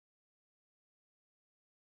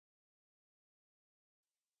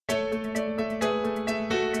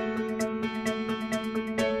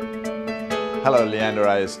Hello, Leander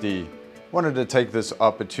ISD. Wanted to take this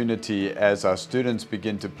opportunity as our students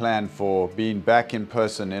begin to plan for being back in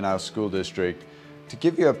person in our school district to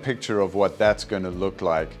give you a picture of what that's going to look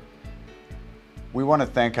like. We want to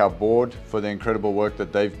thank our board for the incredible work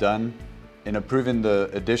that they've done in approving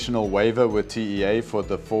the additional waiver with TEA for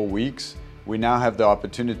the 4 weeks. We now have the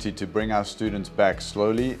opportunity to bring our students back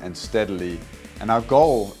slowly and steadily. And our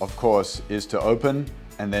goal, of course, is to open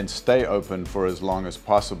and then stay open for as long as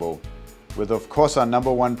possible, with of course our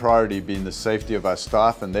 #1 priority being the safety of our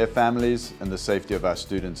staff and their families and the safety of our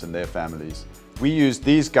students and their families. We use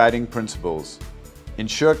these guiding principles: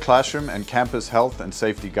 ensure classroom and campus health and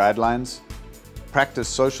safety guidelines, practice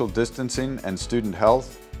social distancing and student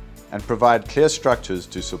health, and provide clear structures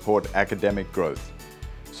to support academic growth.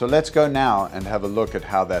 So let's go now and have a look at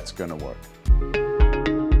how that's going to work.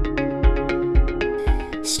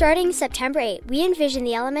 Starting September 8, we envision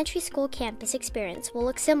the elementary school campus experience will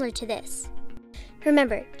look similar to this.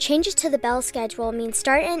 Remember, changes to the bell schedule mean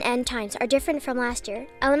start and end times are different from last year.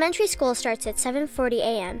 Elementary school starts at 7:40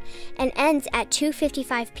 a.m. and ends at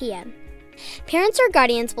 2:55 p.m. Parents or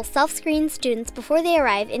guardians will self-screen students before they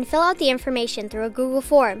arrive and fill out the information through a Google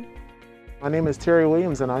form. My name is Terry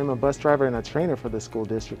Williams and I'm a bus driver and a trainer for the school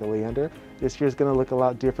district of Leander. This year is going to look a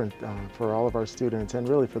lot different for all of our students and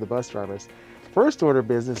really for the bus drivers. First order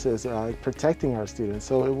business is protecting our students,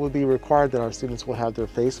 so it will be required that our students will have their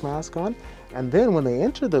face mask on, and then when they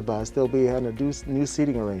enter the bus they'll be in a new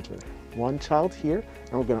seating arrangement. One child here,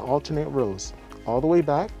 and we're going to alternate rows all the way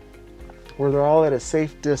back where they're all at a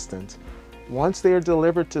safe distance. Once they are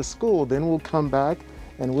delivered to school, then we'll come back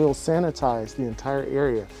and we'll sanitize the entire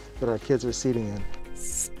area that our kids are seating in.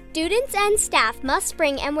 Students and staff must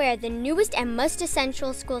bring and wear the newest and most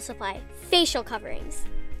essential school supply, facial coverings.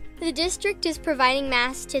 The district is providing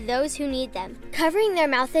masks to those who need them, covering their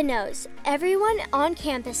mouth and nose. Everyone on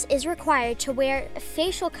campus is required to wear a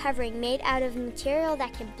facial covering made out of material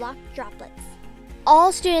that can block droplets.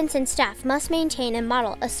 All students and staff must maintain and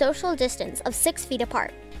model a social distance of 6 feet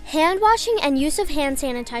apart. Hand washing and use of hand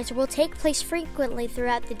sanitizer will take place frequently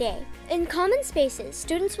throughout the day. In common spaces,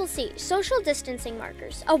 students will see social distancing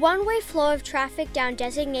markers, a one-way flow of traffic down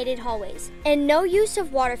designated hallways, and no use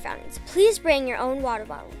of water fountains. Please bring your own water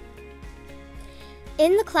bottle.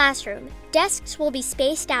 In the classroom, desks will be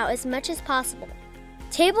spaced out as much as possible.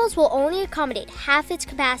 Tables will only accommodate half its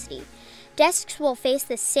capacity. Desks will face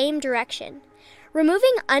the same direction.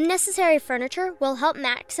 Removing unnecessary furniture will help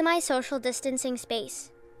maximize social distancing space.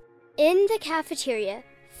 In the cafeteria,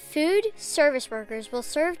 food service workers will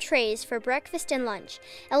serve trays for breakfast and lunch,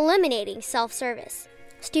 eliminating self-service.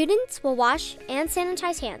 Students will wash and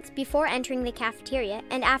sanitize hands before entering the cafeteria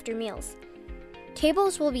and after meals.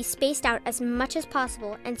 Tables will be spaced out as much as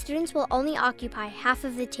possible, and students will only occupy half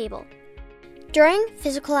of the table. During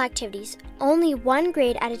physical activities, only one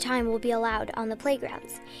grade at a time will be allowed on the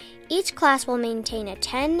playgrounds. Each class will maintain a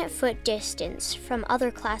 10-foot distance from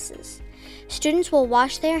other classes. Students will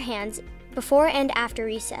wash their hands before and after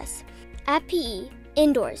recess. At PE,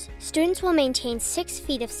 indoors, students will maintain 6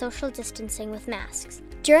 feet of social distancing with masks.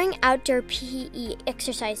 During outdoor PE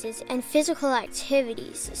exercises and physical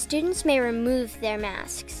activities, students may remove their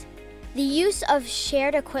masks. The use of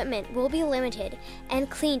shared equipment will be limited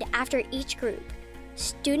and cleaned after each group.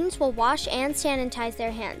 Students will wash and sanitize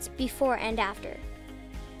their hands before and after.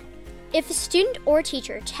 If a student or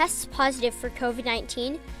teacher tests positive for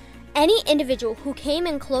COVID-19, any individual who came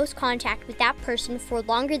in close contact with that person for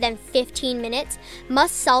longer than 15 minutes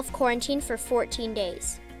must self-quarantine for 14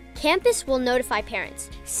 days. Campus will notify parents.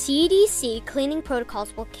 CDC cleaning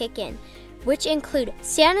protocols will kick in, which include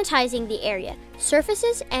sanitizing the area,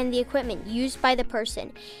 surfaces, and the equipment used by the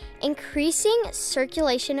person, increasing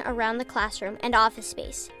circulation around the classroom and office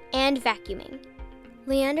space, and vacuuming.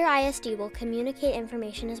 Leander ISD will communicate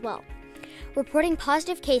information as well, reporting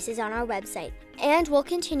positive cases on our website, and will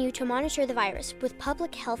continue to monitor the virus with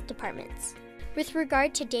public health departments. With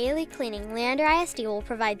regard to daily cleaning, Leander ISD will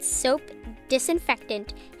provide soap,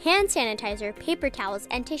 disinfectant, hand sanitizer, paper towels,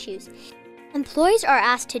 and tissues. Employees are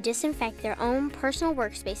asked to disinfect their own personal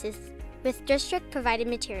workspaces with district-provided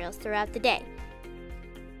materials throughout the day.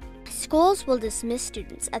 Schools will dismiss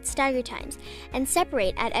students at staggered times and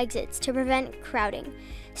separate at exits to prevent crowding.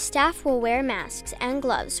 Staff will wear masks and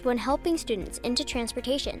gloves when helping students into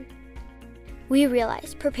transportation. We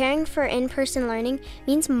realize preparing for in-person learning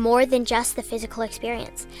means more than just the physical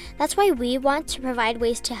experience. That's why we want to provide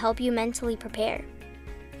ways to help you mentally prepare.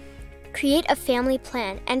 Create a family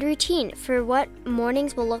plan and routine for what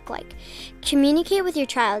mornings will look like. Communicate with your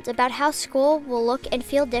child about how school will look and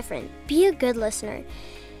feel different. Be a good listener.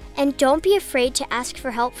 And don't be afraid to ask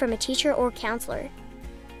for help from a teacher or counselor.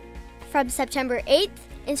 from September 8th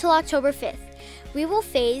until October 5th. We will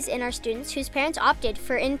phase in our students whose parents opted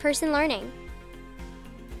for in-person learning.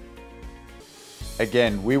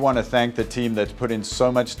 Again, we want to thank the team that's put in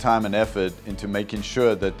so much time and effort into making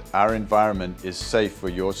sure that our environment is safe for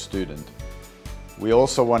your student. We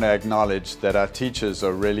also want to acknowledge that our teachers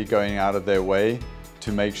are really going out of their way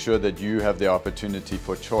to make sure that you have the opportunity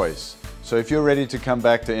for choice. So if you're ready to come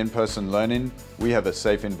back to in-person learning, we have a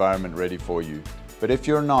safe environment ready for you. But if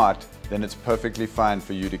you're not, then it's perfectly fine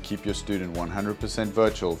for you to keep your student 100%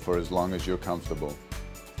 virtual for as long as you're comfortable.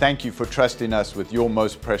 Thank you for trusting us with your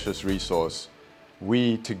most precious resource.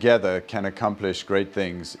 We together can accomplish great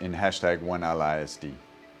things in #OneLISD.